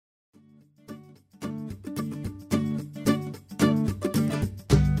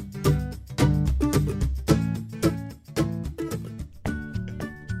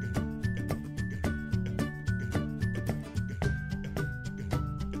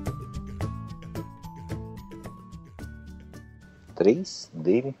3,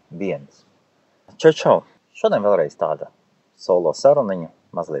 2, 1. Čau! Šodien vēlreiz tāda solo saruniņa,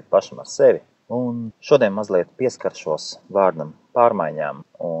 mazliet pašam ar sevi. Un šodien mazliet pieskaršos vārdam pārmaiņām,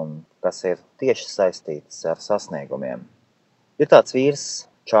 un kas ir tieši saistītas ar sasniegumiem. Ir tāds vīrs,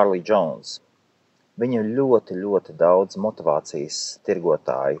 Charlie Jones. Viņu ļoti daudz motivācijas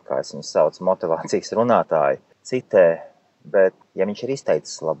tirgotāji, kā es viņu saucu, motivācijas runātāji, citē, bet ja viņš ir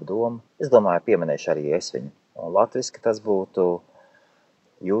izteicis labu domu, es domāju, pieminēšu arī es viņu. Un latviski tas būtu,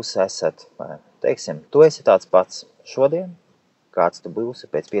 jūs esat, teiksim, tu esi tāds pats šodien, kāds tu būsi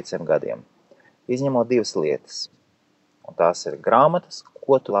pēc 5 gadiem. Izņemot 2 lietas. Un tās ir grāmatas,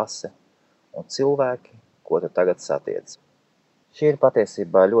 ko tu lasi, un cilvēki, ko tu tagad satiec. Šī ir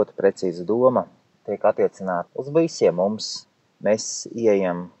patiesībā ļoti precīza doma, tiek attiecināta uz visiem mums. Mēs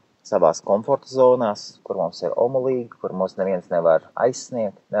ieejam savās komforta zonās, kur mums ir omulīgi, kur mūs neviens nevar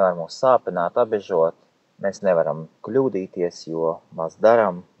aizsniegt, nevar mūs sāpināt, apbežot. Mēs nevaram kļūdīties, jo maz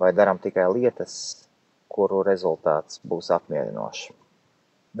daram vai daram tikai lietas, kuru rezultāts būs apmierinošs.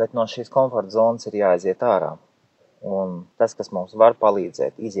 Bet no šīs komforta zonas ir jāaiziet ārā. Un tas, kas mums var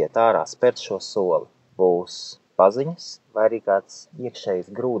palīdzēt iziet ārā, spērt šo soli, būs paziņas vai arī kāds iekšējs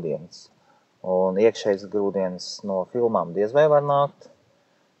grūdienis. Un iekšējs grūdienis no filmām diez vai var nākt.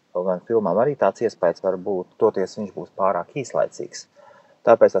 Kaut gan filmām arī tāds iespējas var būt, toties viņš būs pārāk īslaicīgs.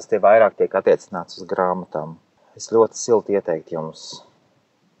 Tāpēc tas tie vairāk tiek attiecināts uz grāmatām. Es ļoti silti ieteiktu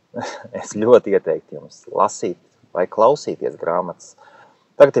jums lasīt vai klausīties grāmatas.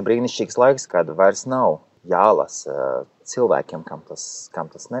 Tagad ir brīnišķīgs laiks, kad vairs nav jālasa cilvēkiem, kam tas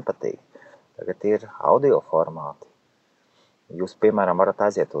nepatīk. Tagad ir audio formāti. Jūs, piemēram, varat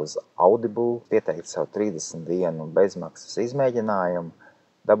aiziet uz Audible, pieteikt savu 30 dienu bezmaksas izmēģinājumu,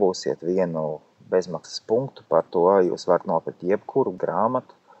 dabūsiet vienu bezmaksas punktu, par to jūs varat nopirkt jebkuru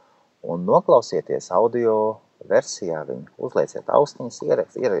grāmatu un noklausieties audio versijā viņu. Uzlieciet austiņas,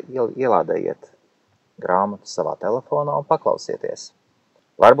 ielādējiet grāmatu savā telefonā un paklausieties.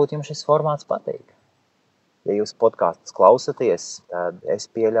 Varbūt jums šis formāts patīk. Ja jūs podkastus klausaties, tad es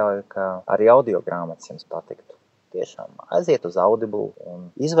pieļauju, ka arī audio grāmatas jums patiktu. Tiešām aiziet uz Audible un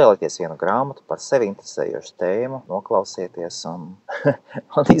izvēlieties vienu grāmatu par sevi interesējošu tēmu, noklausieties un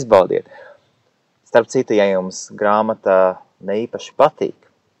izbaudiet. Starp citu, ja jums grāmata neīpaši patīk,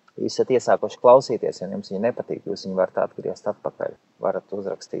 jūs esat iesākuši klausīties, ja jums viņa nepatīk, jūs viņu varat atgriezt atpakaļ. Varat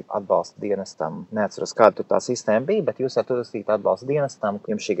uzrakstīt atbalsta dienestam, neatceros, kāda tur tā sistēma bija, bet jūs varat uzrakstīt atbalsta dienestam,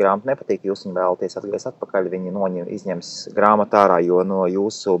 jums šī grāmata nepatīk, jūs viņu vēlaties atgriezt atpakaļ, viņi izņems grāmatu ārā, jo no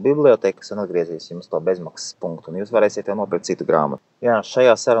jūsu bibliotekas un atgriezīs jums to bezmaksas punktu, un jūs varēsiet jau nopirkt citu grāmatu. Jā,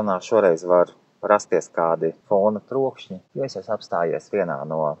 šajā sarunā šoreiz var rasties kādi fona trokšņi, jo es esmu apstājies vienā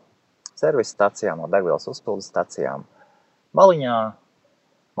no servisa stacijām, no degvielas uzpildes stacijām. Maliņā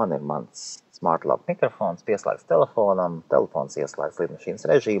man ir mans SmartLab mikrofons pieslēgts telefonam, telefons ieslēgts lidmašīnas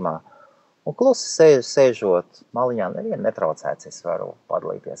režīmā, un klusi sēžot maliņā nevienu netraucēts, es varu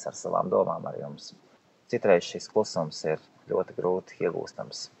padalīties ar savām domām ar jums. Citreiz šis klusums ir ļoti grūti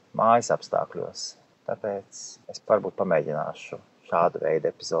iegūstams mājas apstākļos, tāpēc es varbūt pamēģināšu šādu veidu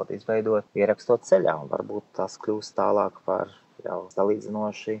epizodi izveidot, ierakstot ceļā, un varbūt tas kļūst tālāk par jau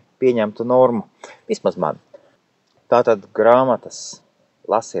salīdzinoši pieņemtu normu. Vismaz man. Tātad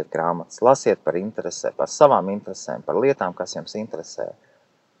lasiet grāmatas, lasiet par savām interesēm, par lietām, kas jums interesē.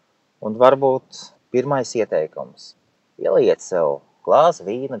 Un varbūt pirmais ieteikums. Ielieciet sev glāzi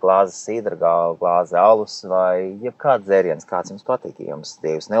vīna, glāzi sidra, glāzi alus vai jebkāds dzēriens, kāds jums patīk. Ja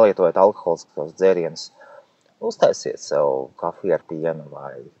jūs nelietojat alkoholiskos dzērienus, uztaisiet sev kafiju ar pienu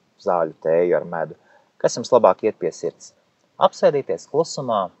vai zāļu tēju ar medu, kas jums labāk iet pie sirds. Apsēdieties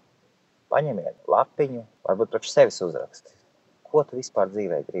klusumā, paņemiet lapiņu, varbūt priekš sevis uzraksti. Ko tu vispār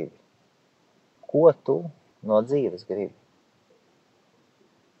dzīvē gribi? Ko tu no dzīves gribi?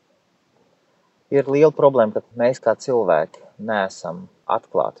 Ir liela problēma, ka mēs kā cilvēki neesam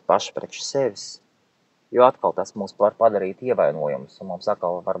atklāti paši priekš sevis, jo atkal tas mūs var padarīt ievainojumus, un mums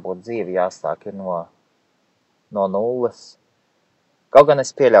atkal varbūt dzīve jāsāk ir no nulles. Kaut gan es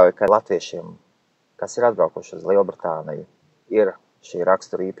pieļauju, ka latviešiem, kas ir atbraukuši uz Lielbritāniju, ir šī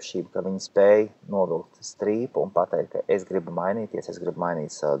rakstura īpašība, ka viņi spēj novilkt strīpu un pateikt, ka es gribu mainīties, es gribu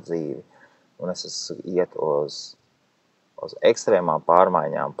mainīt savu dzīvi. Un es iet uz ekstrēmām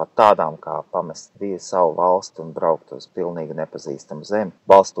pārmaiņām, pat tādām kā pamest savu valsti un braukt uz pilnīgi nepazīstamu zemi,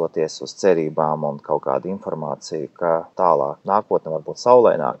 balstoties uz cerībām un kaut kādu informāciju, ka tālāk nākotne var būt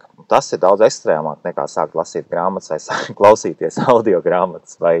saulaināka. Un tas ir daudz ekstrēmāk nekā sākt lasīt grāmatas vai sākt klausīties audio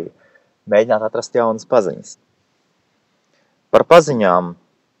grāmatas vai mēģināt atrast jaunas paziņas. Par paziņām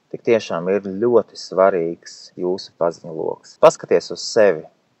tik tiešām ir ļoti svarīgs jūsu paziņu loks. Paskaties uz sevi,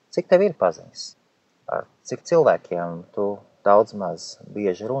 cik tev ir paziņas, ar cik cilvēkiem tu daudz maz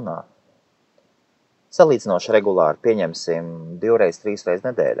bieži runā. Salīdzinoši regulāri, pieņemsim 2-3 reizes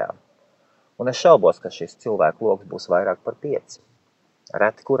nedēļā. Un es šaubos, ka šis cilvēku loks būs vairāk par 5.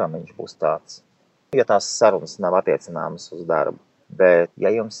 Reti kuram viņš būs tāds, jo tās sarunas nav attiecināmas uz darbu. Bet,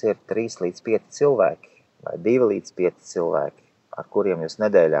 ja jums ir 3-5 cilvēki vai 2-5 cilvēki, ar kuriem jūs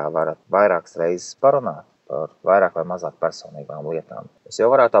nedēļā varat vairākas reizes parunāt par vairāk vai mazāk personīgām lietām, jūs jau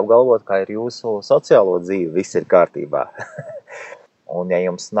varētu apgalvot, ka ir jūsu sociālo dzīve, viss ir kārtībā. Un ja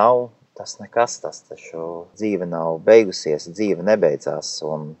jums nav, tas nekas, tas taču dzīve nav beigusies, dzīve nebeidzās,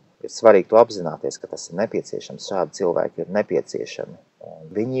 un ir svarīgi to apzināties, ka tas ir nepieciešams, šādi cilvēki ir nepieciešami, un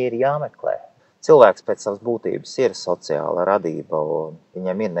viņi ir jāmeklē. Cilvēks pēc savas būtības ir sociāla radība, un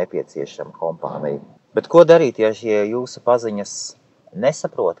viņam ir nepieciešama kompānija. Bet ko darīt, ja jūsu paziņas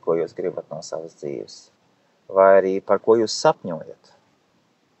nesaprot, ko jūs gribat no savas dzīves, vai arī par ko jūs sapņojat?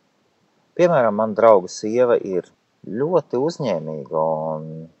 Piemēram, man drauga sieva ir ļoti uzņēmīga, un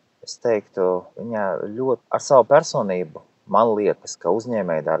es teiktu, viņa ļoti ar savu personību, man liekas, ka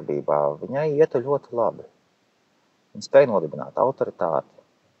uzņēmējdarbībā viņai ietu ļoti labi. Viņa spēja nodibināt autoritāti,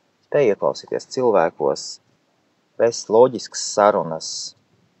 spēja ieklausīties cilvēkos, vest loģiskas sarunas,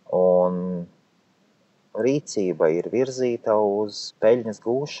 un rīcība ir virzīta uz peļņas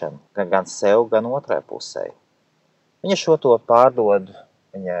gūšanu, gan sev, gan otrai pusē. Viņa šo to pārdod,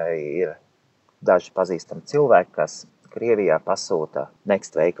 viņai ir daži pazīstami cilvēki, kas Krievijā pasūta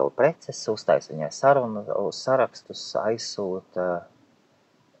Next veikala preces, uztaisa viņai sarakstus, aizsūta,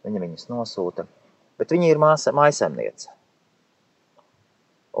 viņa viņus nosūta, bet viņa ir mājasemniece.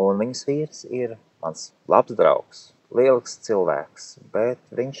 Un viņas vīrs ir mans labs draugs, lielisks cilvēks, bet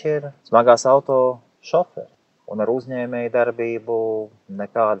viņš ir smagās auto šoferi, un ar uzņēmēju darbību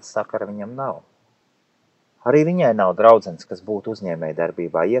nekāda sakara viņam nav. Arī viņai nav draudzenes, kas būtu uzņēmēju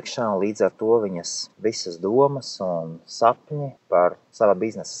darbībā iekšā, un līdz ar to viņas visas domas un sapņi par sava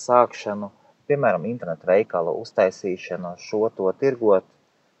biznesa sākšanu, piemēram, internetu veikala uztaisīšanu, šo to tirgot,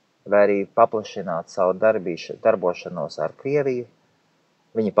 vai arī paplašināt savu darbošanos ar Krieviju.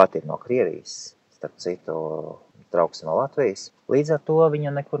 Viņa pati ir no Krievijas, starp citu, draugs no Latvijas. Līdz ar to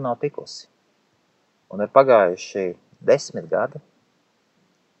viņa nekur nav tikusi. Un ir pagājuši 10 gadi,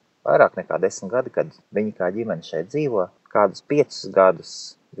 vairāk nekā 10 gadi, kad viņi kā ģimene šeit dzīvo, kādus 5 gadus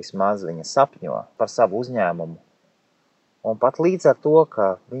vismaz viņa sapņo par savu uzņēmumu. Un pat līdz ar to,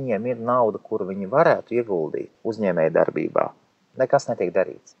 ka viņiem ir nauda, kuru viņi varētu ieguldīt uzņēmēju darbībā, nekas netiek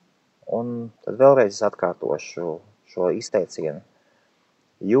darīts. Un tad vēlreiz es atkārtošu šo izteicienu.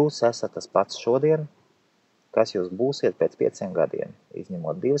 Jūs esat tas pats šodien, kas jūs būsiet pēc 5 gadiem,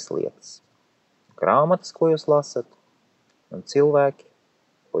 izņemot 2 lietas. Grāmatas, ko jūs lasat, un cilvēki,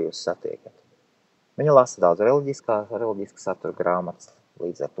 ko jūs satiekat. Viņa lasa daudz reliģiska satura grāmatas,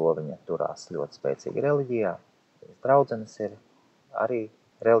 līdz ar to viņa turās ļoti spēcīgi reliģijā. Viņas draudzenes ir arī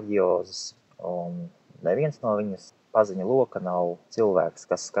reliģiozas, un neviens no viņas paziņa loka nav cilvēks,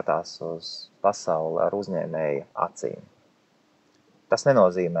 kas skatās uz pasauli ar uzņēmēja acīm. Tas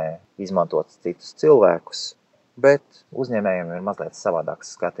nenozīmē izmantot citus cilvēkus, bet uzņēmējiem ir mazliet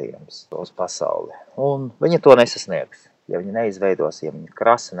savādāks skatījums uz pasauli. Un viņa to nesasniegs. Ja viņi neizveidos, ja viņi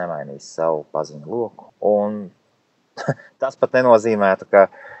krasi nemainīs savu paziņu loku. Un tas pat nenozīmētu, ka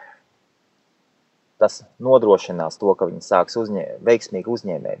tas nodrošinās to, ka viņi sāks veiksmīgu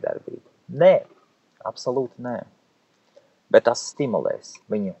uzņēmēju darbību. Nē, absolūti nē. Bet tas stimulēs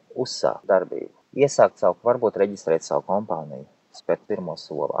viņu uzsākt darbību. Iesākt savu, varbūt reģistrēt savu kompāniju, spērt pirmo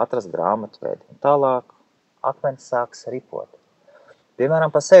soli, atrast grāmatvedi un tālāk akmens sāks ripot.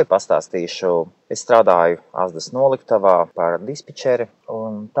 Piemēram, par sevi pastāstīšu. Es strādāju Asdas noliktavā par dispečeri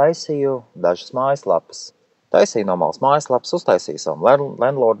un taisīju dažas mājaslapas. Taisīju normālas mājaslapas, uztaisīju savam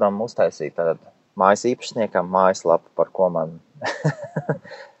landlordam, uztaisīju tad mājas īpašniekam mājaslapu, par ko man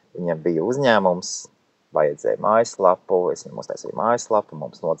viņam bija uzņēmums, vajadzēja mājaslapu, es viņam uztaisīju mājaslapu,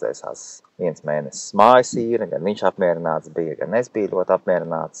 mums nodzēsās 1 mēnesis mājas īra, gan viņš apmierināts bija, gan es biju ļoti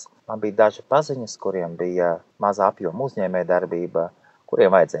apmierināts. Man bija daži paziņas, kuriem bija maza apjoma uzņēmēja darbība,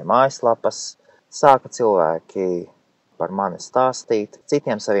 kuriem vajadzēja mājaslapas. Sāka cilvēki par mani stāstīt,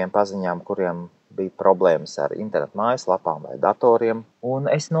 citiem saviem paziņām, kuriem bija problēmas ar internetu mājaslapām vai datoriem. Un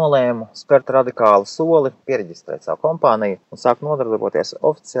es nolēmu spērt radikālu soli, piereģistrēt savu kompāniju un sākt nodarboties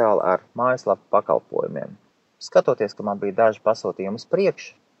oficiāli ar mājaslapu pakalpojumiem. Skatoties, ka man bija daži pasūtījumi uz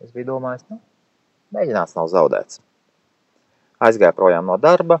priekšu, es biju domājis, mēģināts nav zaudēts. Aizgāju projām no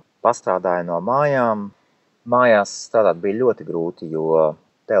darba, pastrādāju no mājām. Mājās strādāt bija ļoti grūti, jo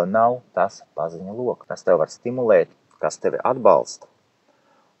tev nav tas paziņu loka, kas tev var stimulēt, kas tevi atbalsta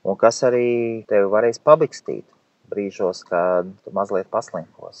un kas arī tevi varēs pabikstīt brīžos, kad tu mazliet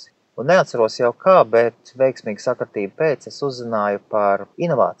paslinkosi. Un neatceros jau kā, bet veiksmīgi sakritību pēc es uzzināju par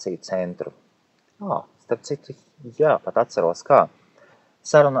inovāciju centru. Starp citu, jā, pat atceros kā.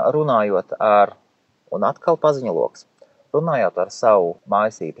 Runājot ar, un atkal paziņu loks, runājot ar savu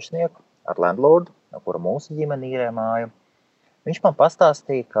mājas īpašnieku, ar landlordu, no kura mūsu ģimene īrē māju, viņš man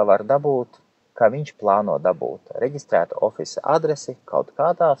pastāstīja, ka viņš plāno dabūt reģistrētu ofisa adresi kaut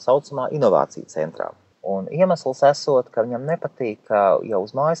kādā saucamā inovāciju centrā. Un iemesls esot, ka viņam nepatīk, ka jau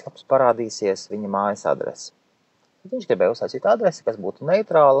uz mājaslapas parādīsies viņa mājas adrese. Viņš gribēja uztaisīt adresi, kas būtu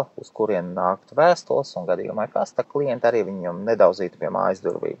neitrāla, uz kurien nāktu vēstules un gadījumā kasta klienti arī viņam nedauzītu pie mājas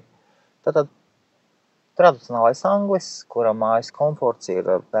durvīm. Tātad tradicionālais anglis, kuram mājas komforts ir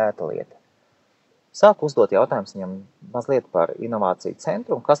pēta lieta. Sāku uzdot jautājumus viņam mazliet par inovāciju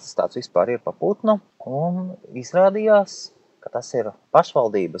centru un kas tas tāds vispār ir pa putnu. Un izrādījās, ka tas ir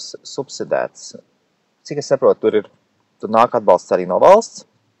pašvaldības subsidēts. Cik es saprotu, tur nāk atbalsts arī no valsts,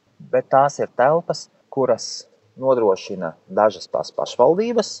 bet tās ir telpas, kuras nodrošina dažas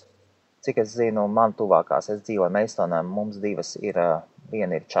pašvaldības. Cik es zinu, man tuvākās, es dzīvoju Meistonā, mums divas ir,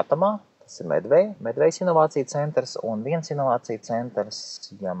 viena ir Čatamā, tas ir Medvejas inovācija centrs, un viens inovācija centrs,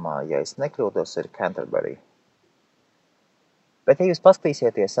 ja es nekļūdos, ir Canterbury. Bet, ja jūs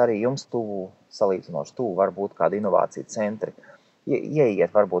paskatīsieties arī jums salīdzinoši tuvu, varbūt kādi inovācija centri,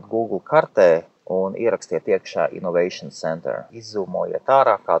 ieiet varbūt Google kartē un ierakstiet iekšā Innovation Center. Izzūmojiet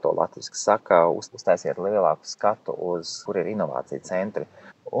ārā, kā to latviski saka, uztaisiet lielāku skatu uz, kur ir inovācija centri.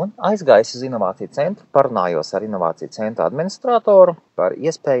 Un aizgājis uz inovāciju centru, parunājos ar inovāciju centra administratoru par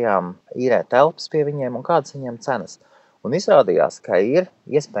iespējām īrēt telpas pie viņiem un kādas viņiem cenas. Un izrādījās, ka ir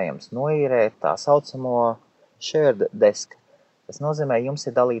iespējams noīrēt tā saucamo shared desk. Tas nozīmē, jums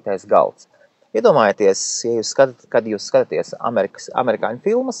ir dalītais galds. Iedomājieties, kad jūs skatāties amerikāņu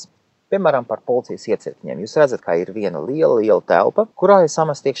filmas, piemēram, par policijas iecirkņiem. Jūs redzat, ka ir viena liela telpa, kurā ir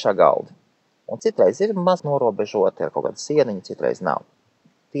samest iekšā galdi. Un citreiz ir maz norobežoti ar kaut kādu sieniņu, citreiz nav.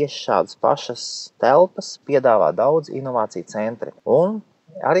 Tieši šādas pašas telpas piedāvā daudz inovāciju centri. Un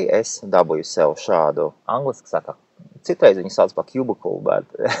arī es dabūju sev šādu, angliski saka, citreiz viņu sauc par cubicle,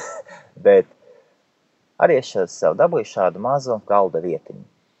 bet arī es sev dabūju šādu mazu galda vietiņu.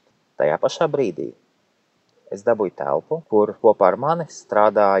 Tajā pašā brīdī es dabūju telpu, kur kopā ar mani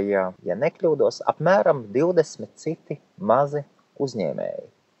strādāja, ja nekļūdos, apmēram 20 citi mazi uzņēmēji,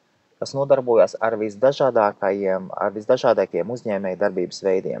 kas nodarbojās ar visdažādākajiem uzņēmēju darbības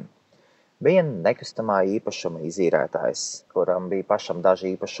veidiem. Bija nekustamā īpašuma izīrētājs, kuram bija pašam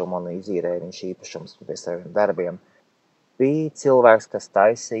daži īpašumi un izīrēja viņš īpašums pie saviem darbiem. Bija cilvēks, kas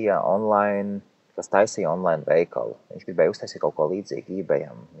taisīja online veikalu. Viņš gribēja uztaisīt kaut ko līdzīgu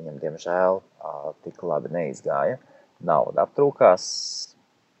eBayam. Viņam, diemžēl, tik labi neizgāja. Nauda aptrūkās,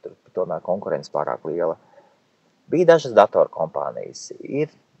 tomēr konkurence pārāk liela. Bija dažas datorkompānijas, ir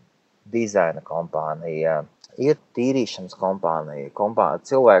dizaina kompānija, ir tīrīšanas kompānija,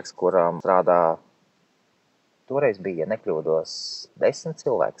 cilvēks, kuram strādā, toreiz bija, ja nekļūdos, 10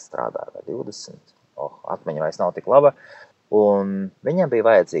 cilvēki strādā vai 20. Atmiņa vairs nav tik laba. Un viņam bija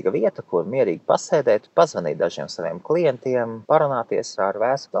vajadzīga vieta, kur mierīgi pasēdēt, pazvanīt dažiem saviem klientiem, parunāties ar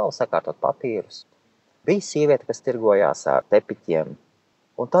vēsu galvu, sakārtot papīrus. Bija sieviete, kas tirgojās ar tepiķiem.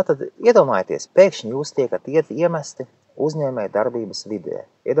 Un tātad iedomājieties, pēkšņi jūs tiekat iemesti uzņēmēju darbības vidē.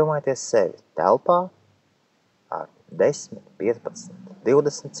 Iedomājieties sevi telpā ar 10, 15,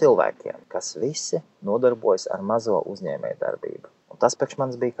 20 cilvēkiem, kas visi nodarbojas ar mazo uzņēmēju darbību. Un tas pēkšņi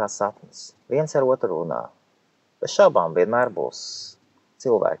manis bija kā sapnis. Viens ar otru runā. Bez šaubām vienmēr būs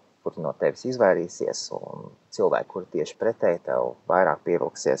cilvēki, kuri no tevis izvairīsies, un cilvēki, kuri tieši pretēji tev vairāk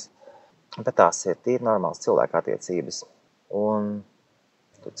pievilksies. Bet tās ir tīri normāls cilvēku attiecības. Un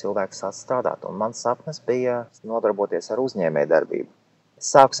tur cilvēki sāc strādāt. Un mans sapnis bija nodarboties ar uzņēmēju darbību.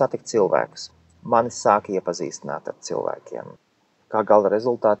 Es sāku satikt cilvēkus. Mani sāka iepazīstināt ar cilvēkiem. Kā gala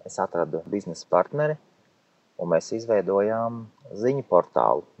rezultātā es atradu biznesa partneri, un mēs izveidojām ziņu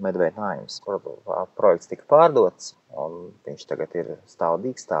portālu Medveja Times, kur projekts tika pārdots, un viņš tagad ir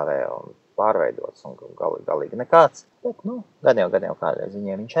dīkstāvē un pārveidots, un galīgi nekāds. Bet, gan jau kādreiz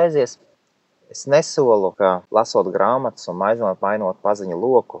viņiem viņš aizies. Es nesolu, ka lasot grāmatas un mainot paziņu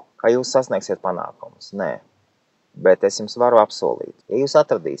loku, ka jūs sasniegsiet panākumus. Nē. Bet es jums varu apsolīt, ja jūs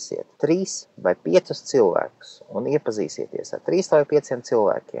atradīsiet 3 vai 5 cilvēkus un iepazīsieties ar 3 vai 5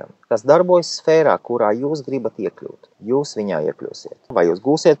 cilvēkiem, kas darbojas sfērā, kurā jūs gribat iekļūt, jūs viņā iekļūsiet. Vai jūs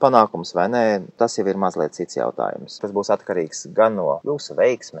gūsiet panākumus vai nē, tas jau ir mazliet cits jautājums. Tas būs atkarīgs gan no jūsu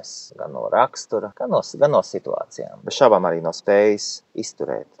veiksmes, gan no rakstura, gan no situācijām. Bez šaubām arī no spējas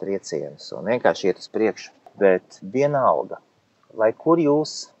izturēt triecienus un vienkārši iet uz priekšu. Bet vienalga, lai kur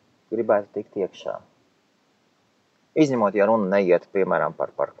jūs gribētu tikt iekšā, Izņemot, ja runa neiet, piemēram,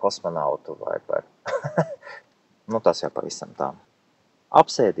 par kosmonautu vai par... tas jau pavisam tā.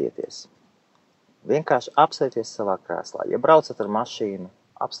 Apsēdieties. Vienkārši apsēdieties savā krēslā. Ja braucat ar mašīnu,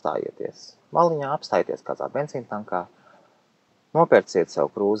 apstājieties. Maliņā apstājieties kādā benzīntankā. Nopērciet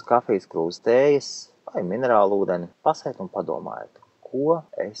sev krūzi kafijas, krūzi tējas vai minerālu ūdeni. Pasēdiet un padomājiet, ko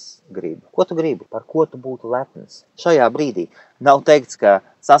es gribu. Ko tu gribi? Par ko tu būtu lepns? Šajā brīdī nav teikts, ka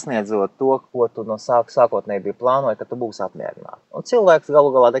sasniedzot to, ko tu no sākotnēji bija plānoja, ka tu būsi apmierināts. Un cilvēks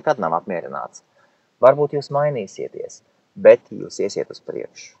galu galā nekad nav apmierināts. Varbūt jūs mainīsieties, bet jūs iesiet uz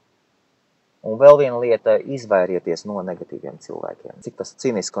priekšu. Un vēl viena lieta, izvairieties no negatīviem cilvēkiem. Cik tas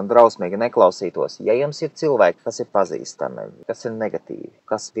ciniski un drausmīgi neklausītos. Ja jums ir cilvēki, kas ir pazīstami, kas ir negatīvi,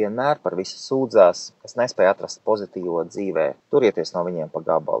 kas vienmēr par visu sūdzās, kas nespēja atrast pozitīvo dzīvē, turieties no viņiem pa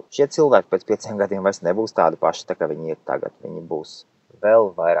gabalu. Šie cilvēki pēc 5 gadiem vairs nebūs tādi paši, tā kā viņi ir tagad. Viņi būs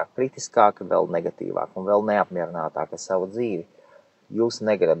vēl vairāk kritiskāki, vēl negatīvāki un vēl neapmierinātāki ar savu dzīvi. Jūs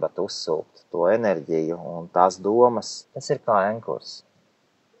negribat uzsūkt to enerģiju un tās domas. Tas ir kā enkurs.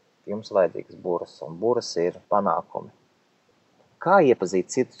 Jums vajadzīgs buras, un buras ir panākumi. Kā iepazīt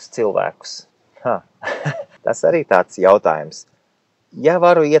citus cilvēkus? Tas arī tāds jautājums. Ja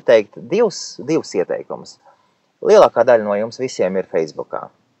varu ieteikt divus ieteikumus. Lielākā daļa no jums visiem ir Facebookā.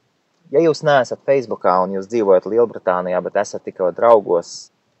 Ja jūs neesat Facebookā un jūs dzīvojat Lielbritānijā, bet esat tikai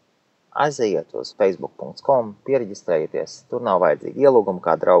draugos, aiziet uz facebook.com, piereģistrējieties. Tur nav vajadzīgi ielūgumi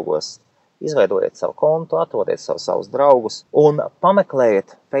kā draugos. Izveidojiet savu kontu, atrodiet savus draugus un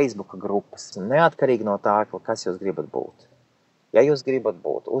pameklējiet Facebook grupas. Neatkarīgi no tā, kas jūs gribat būt. Ja jūs gribat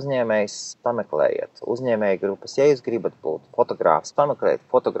būt uzņēmējs, pameklējiet uzņēmēju grupas. Ja jūs gribat būt fotogrāfs, pameklējiet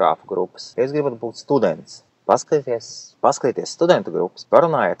fotogrāfu grupas. Ja jūs gribat būt students, paskatieties studentu grupas,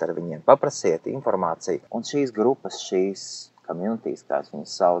 parunājiet ar viņiem, paprasiet informāciju. Un šīs grupas, šīs communities, kā es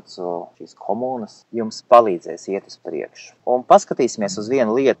viņus saucu, šīs komunas, jums palīdzēs iet uz priekšu. Un paskatīsimies uz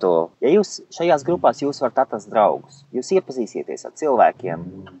vienu lietu. Ja jūs šajās grupās jūs varat atrast draugus, jūs iepazīsieties ar cilvēkiem,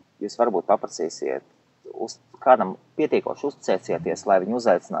 jūs varbūt paprasīsiet kādam pietiekoši uzticēsieties, lai viņu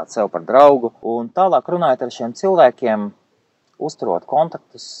uzaicinātu sev par draugu, un tālāk runājot ar šiem cilvēkiem, uzturot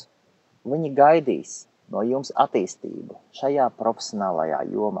kontaktus, viņi gaidīs no jums attīstību šajā profesionālajā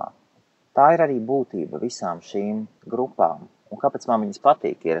jomā. Tā ir arī būtība visām šīm grupām. Un kāpēc man viņas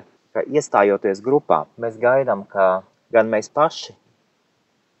patīk ir, ka iestājoties grupā, mēs gaidām, ka gan mēs paši,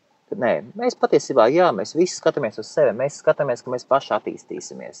 mēs patiesībā, mēs visi skatāmies uz sevi, mēs skatāmies, ka mēs paši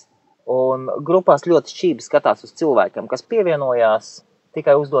attīstīsimies. Un grupās ļoti šķīvi skatās uz cilvēkiem, kas pievienojās,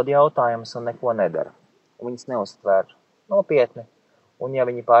 tikai uzdod jautājumus un neko nedara. Un viņas neuztver nopietni. Un ja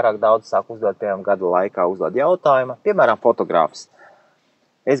viņi pārāk daudz sāk uzdot, piemēram, gada laikā uzdod jautājumu, piemēram, fotogrāfs.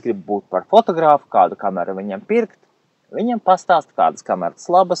 Es gribu būt par fotogrāfu, kādu kameru viņam pirkt. Viņam pastāst, kādas kameras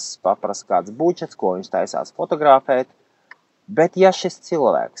labas, paprasa kāds budžets, ko viņš taisās fotografēt. Bet ja šis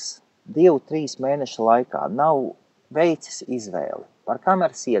cilvēks 2-3 mēnešu laikā nav veicis izvēli par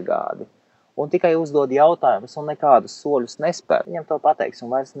kameras iegādi un tikai uzdod jautājumus un nekādus soļus nespēr, viņam to pateiks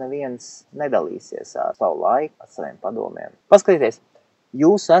un vairs neviens nedalīsies ar savu laiku, ar saviem padomiem. Paskatieties,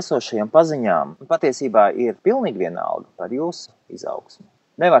 jūsu esošajiem paziņām patiesībā ir pilnīgi vienalga par jūsu izaugsmu.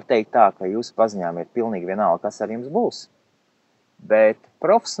 Nevar teikt tā, ka jūsu paziņām ir pilnīgi vienalga, kas ar jums būs. Bet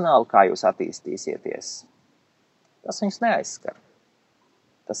profesionāli, kā jūs attīstīsieties, tas viņus neaizskar.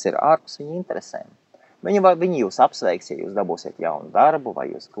 Tas ir ārpus viņu interesēm. Viņi jūs apsveiks, ja jūs dabūsiet jaunu darbu, vai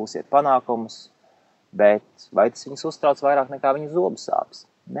jūs gūsiet panākumus, bet vai tas viņus uztrauc vairāk nekā viņu zobu sāpes?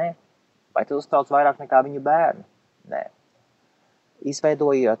 Nē. Vai tas uztrauc vairāk nekā viņu bērni? Nē.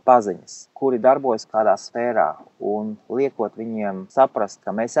 Izveidojot paziņas, kuri darbojas kādā sfērā un liekot viņiem saprast,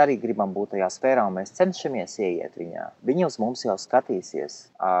 ka mēs arī gribam būt tajā sfērā un mēs cenšamies ieiet viņā. Viņi uz mums jau skatīsies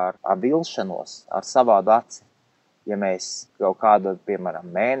ar vilšanos, ar savādu aci. Ja mēs kaut kādu, piemēram,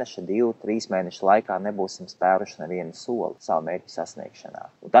 mēneša, 2-3 mēnešu laikā nebūsim spēruši nevienu soli savu mērķu sasniegšanā.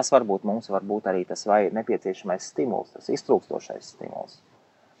 Un tas varbūt mums varbūt arī tas vai nepieciešamais stimuls, tas iztrūkstošais stimuls.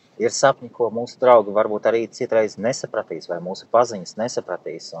 Ir sapņi, ko mūsu draugi varbūt arī citreiz nesapratīs vai mūsu paziņas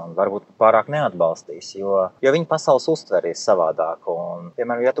nesapratīs un varbūt pārāk neatbalstīs, jo viņi pasaules uztver ir savādāk. Un,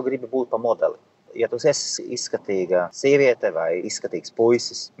 piemēram, ja tu gribi būt pa modeli, ja tu esi izskatīga sieviete vai izskatīgs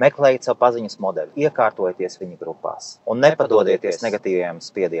puisis, meklējiet savu paziņas modeli, iekārtojieties viņu grupās un nepadodieties negatīvajam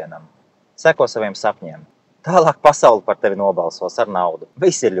spiedienam. Seko saviem sapņiem. Tālāk pasauli par tevi nobalsos ar naudu.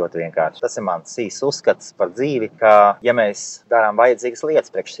 Viss ir ļoti vienkārši. Tas ir mans īsts uzskats par dzīvi, ka ja mēs darām vajadzīgas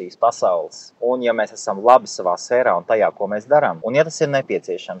lietas priekš šīs pasaules, un ja mēs esam labi savā sfērā un tajā, ko mēs darām, un ja tas ir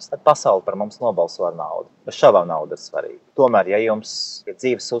nepieciešams, tad pasauli par mums nobalso ar naudu. Bez šaubām nauda ir svarīga. Tomēr, ja jums ir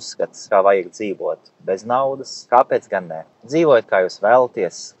dzīves uzskats, kā vajag dzīvot bez naudas, kāpēc gan ne? Dzīvojiet, kā jūs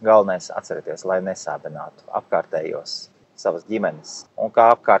vēlaties, galvenais atcerieties, lai nesāpinātu apkārtējos savas ģimenes, un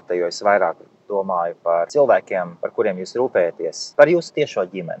kā apkārtējos vairāk domāju par cilvēkiem, par kuriem jūs rūpējaties, par jūsu tiešo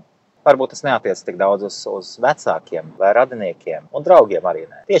ģimeni. Varbūt tas neatiec tik daudz uz vecākiem vai radiniekiem, un draugiem arī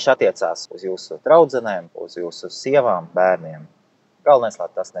ne. Tieši attiecās uz jūsu draudzenēm, uz jūsu sievām, bērniem. Galvenais, lai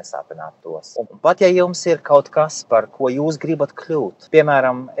tas nesāpinātu tos. Un pat ja jums ir kaut kas, par ko jūs gribat kļūt,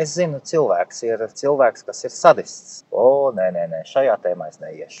 piemēram, es zinu, cilvēks, kas ir sadists. Nē, šajā tēmā es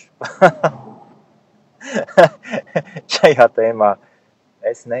neiešu. Šajā tēmā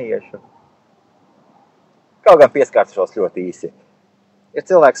es neiešu. Kaut gan pieskāršos ļoti īsi. Ir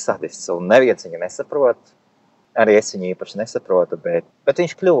cilvēks sadists, un neviens viņu nesaprot. Arī es viņu īpaši nesaprotu, bet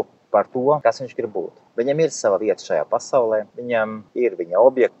viņš kļuva par to, kas viņš grib būt. Viņam ir sava vieta šajā pasaulē, viņam ir viņa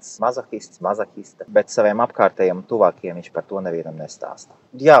objekts, mazahiste, bet saviem apkārtējiem tuvākiem viņš par to nevienam nestāsta.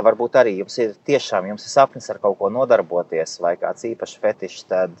 Jā, varbūt arī jums ir sapnis ar kaut ko nodarboties vai kāds īpašs fetišs,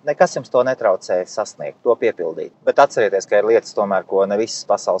 tad nekas jums to netraucē sasniegt, to piepildīt. Bet atcerieties, ka ir lietas tomēr, ko ne visas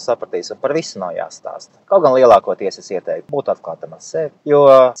pasaules sapratīs, un par visu nav jāstāsta. Kaut gan lielākoties es ieteiktu būt atklātam ar sevi, jo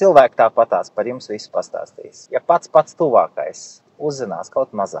cilvēki tāpatās par jums visu pastāstīs. Ja pats tuvākais uzzinās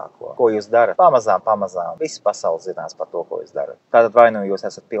kaut mazāko, ko jūs darat. Pamazām, visi pasauli zinās par to, ko jūs darat. Tātad vai nu jūs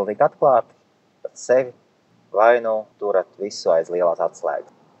esat pilnīgi atklāti par sevi, vai nu turat visu aiz lielās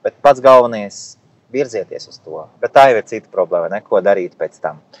atslēgas. Bet pats galvenais virzieties uz to. Bet tā jau ir cita problēma, ko darīt pēc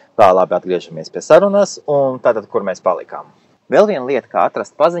tam. Tā, labi, atgriežamies pie sarunas, un tātad, kur mēs palikām. Vēl viena lieta, kā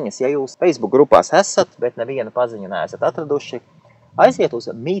atrast paziņas, ja jūs Facebook grupās esat, bet nevienu paziņu neesat atraduši, aiziet uz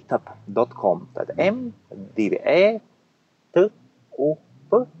meetup.com, tad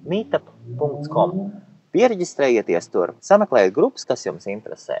meetup.com. Piereģistrējieties tur, sameklējiet grupas, kas jums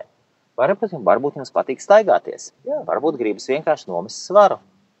interesē. Varbūt jums patīk staigāties. Jā, varbūt gribas vienkārši nomest svaru.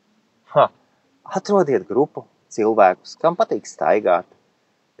 Atrodiet grupu cilvēkus, kam patīk staigāt.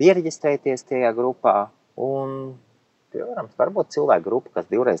 Piereģistrējieties tajā grupā un, piemēram, varbūt cilvēku grupa, kas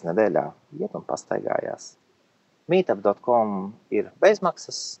 2 reizes nedēļā iet un pastaigājās. Meetup.com ir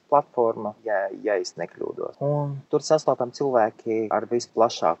bezmaksas platforma, ja es nekļūdos. Un tur sastopam cilvēki ar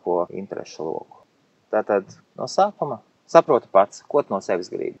visplašāko interešu loku. Tātad no sākuma saproti pats, ko tu no sevis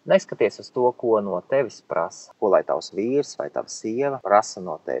gribi. Neskaties uz to, ko no tevis prasa, ko lai tavs vīrs vai tava sieva prasa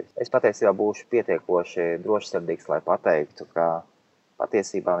no tevis. Es patiesībā būšu pietiekoši drošsirdīgs, lai pateiktu, ka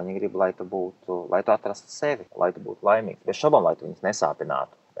patiesībā viņi grib, lai tu atrastu sevi, lai tu būtu laimīgs. Bez šaubām, lai tu viņus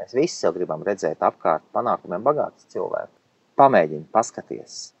nesāpinātu. Mēs visi sev gribam redzēt apkārt panākumiem bagātus cilvēku. Pamēģini,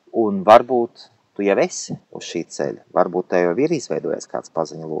 paskaties. Un varbūt tu jau esi uz šī ceļa. Varbūt tev jau ir izveidojies kāds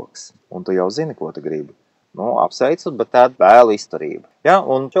paziņu loks. Un tu jau zini, ko tu gribi. Apsveicu, bet tāda vēlu izturība. Ja,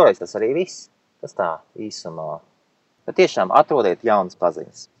 un šoreiz tas arī viss. Tas tā īsumā. Bet tiešām atrodiet jaunas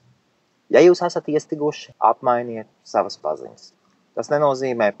paziņas. Ja jūs esat iestiguši, apmainiet savas paziņas. Tas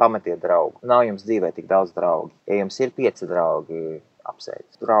nenozīmē pametiet draugu. Nav jums dzīvē tik daudz draugi. Ja jums ir 5 draugi,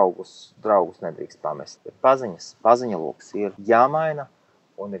 apsveic. Draugus nedrīkst pamest. Bet paziņa loks ir jāmaina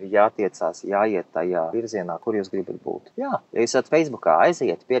un ir jātiecās, jāiet tajā virzienā, kur jūs gribat būt. Jā, ja jūs esat Facebookā,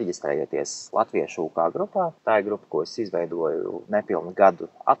 aiziet, piereģistrējieties Latviešu UK grupā. Tā ir grupa, ko es izveidoju nepilnu gadu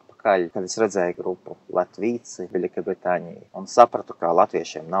atpakaļ, kad es redzēju grupu Latvīci, Veļika Britāņija, un sapratu, ka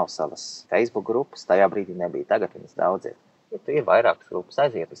latviešiem nav savas Facebook grupas. Tajā brīdī nebija, tagad viņas daudz ir. Ja tu ir vairākas grupas,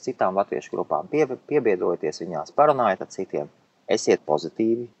 aiziet uz citām latviešu grupām, piebiedroties viņās, parunājiet ar citiem. Esiet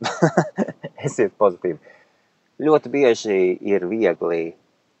pozitīvi. Esiet pozitīvi. Ļoti bieži ir viegli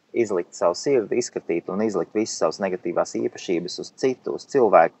izlikt savu sirdi, izskatīt un izlikt visas savas negatīvās īpašības uz citu, uz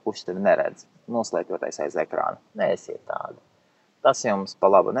cilvēku, kurš tevi neredz, noslēpjoties aiz ekrāna. Neesiet tādi. Tas jums pa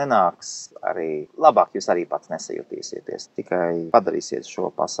labu nenāks, arī labāk jūs arī pats nesajutīsieties, tikai padarīsiet šo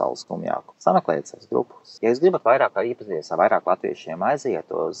pasauli skumjāku. Sameklējiet savas grupas. Ja jūs gribat vairāk iepazīties ar vairāk latviešiem, aiziet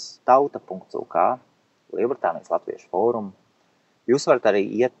uz tauta.uk, Lielbritānijas latviešu fórumu. Jūs varat arī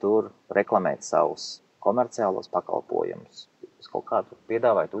iet tur reklamēt savus komerciālos pakalpojumus. Jūs kaut kādu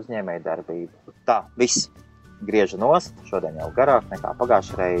piedāvājat uzņēmēju darbību. Tā, viss. Griežu nost. Šodien jau garāk nekā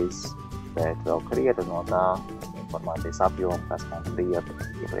pagājušajā reizes, bet vēl krietni no tā informācijas apjoma, kas man bija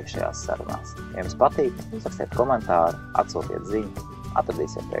iepriekšējās sarunās. Ja jums patīk, uzrakstiet komentāru, atsūtiet ziņu,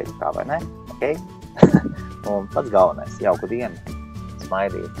 atradīsiet veidu kā vai ne, ok? Un pats galvenais, jauku dienu,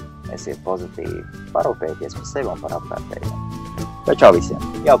 smaidīt, esiet pozitīvi, parūpējieties par sevi un par apkārtējiem. Čau visiem,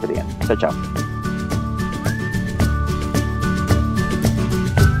 jauka diena, čau!